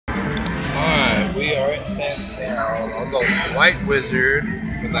at Samstown on the White Wizard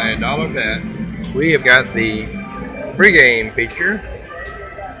with a $1 bet. We have got the pregame feature,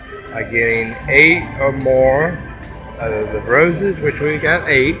 getting 8 or more of the roses, which we got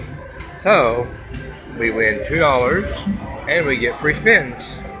 8. So we win $2 and we get free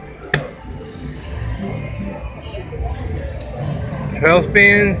spins. 12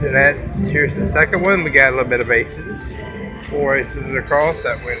 spins, and here's the second one. We got a little bit of aces. 4 aces across,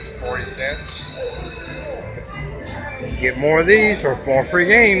 that wins 40 cents. Get more of these for more free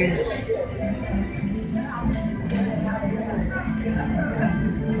games.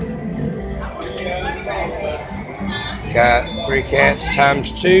 Got 3 cats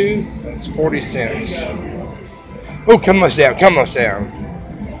times 2, that's 40 cents. Oh, come on down, come on down.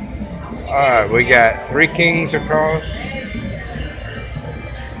 Alright, we got 3 kings across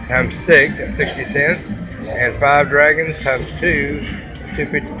times 6, that's 60 cents. And 5 dragons times 2,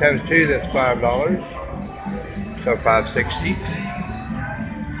 250 times 2, that's $5. So $5.60.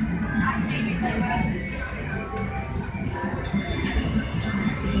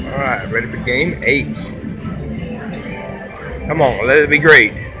 Alright, ready for game 8. Come on, let it be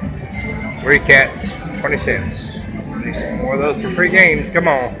great. 3 cats, 20 cents. More of those for free games. Come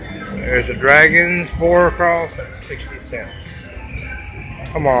on. There's the dragons, 4 across, that's 60 cents.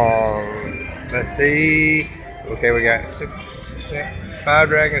 Come on. Let's see. Okay, we got 6 cents. 5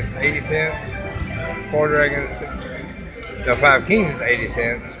 dragons, 80 cents. 4 dragons, 5 kings is 80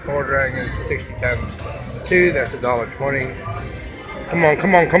 cents. 4 dragons, 60 times 2, that's $1.20. Come on,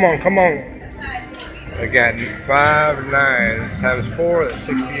 come on, come on, come on. I got 5 nines times 4, that's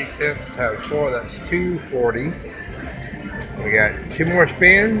 68 cents. Times 4, that's $2.40. We got 2 more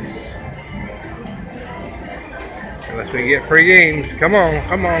spins. Unless we get free games. Come on,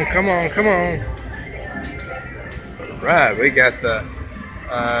 come on, come on, come on. Right, we got the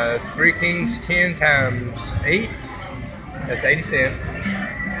 3 kings 10 times 8. That's 80 cents.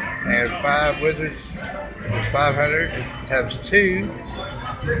 And 5 wizards, 500 times 2.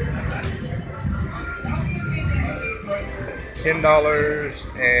 That's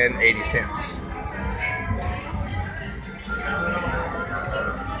 $10.80.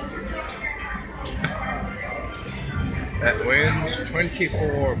 That wins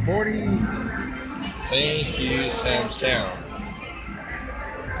 $24.40. Thank you, Samstown.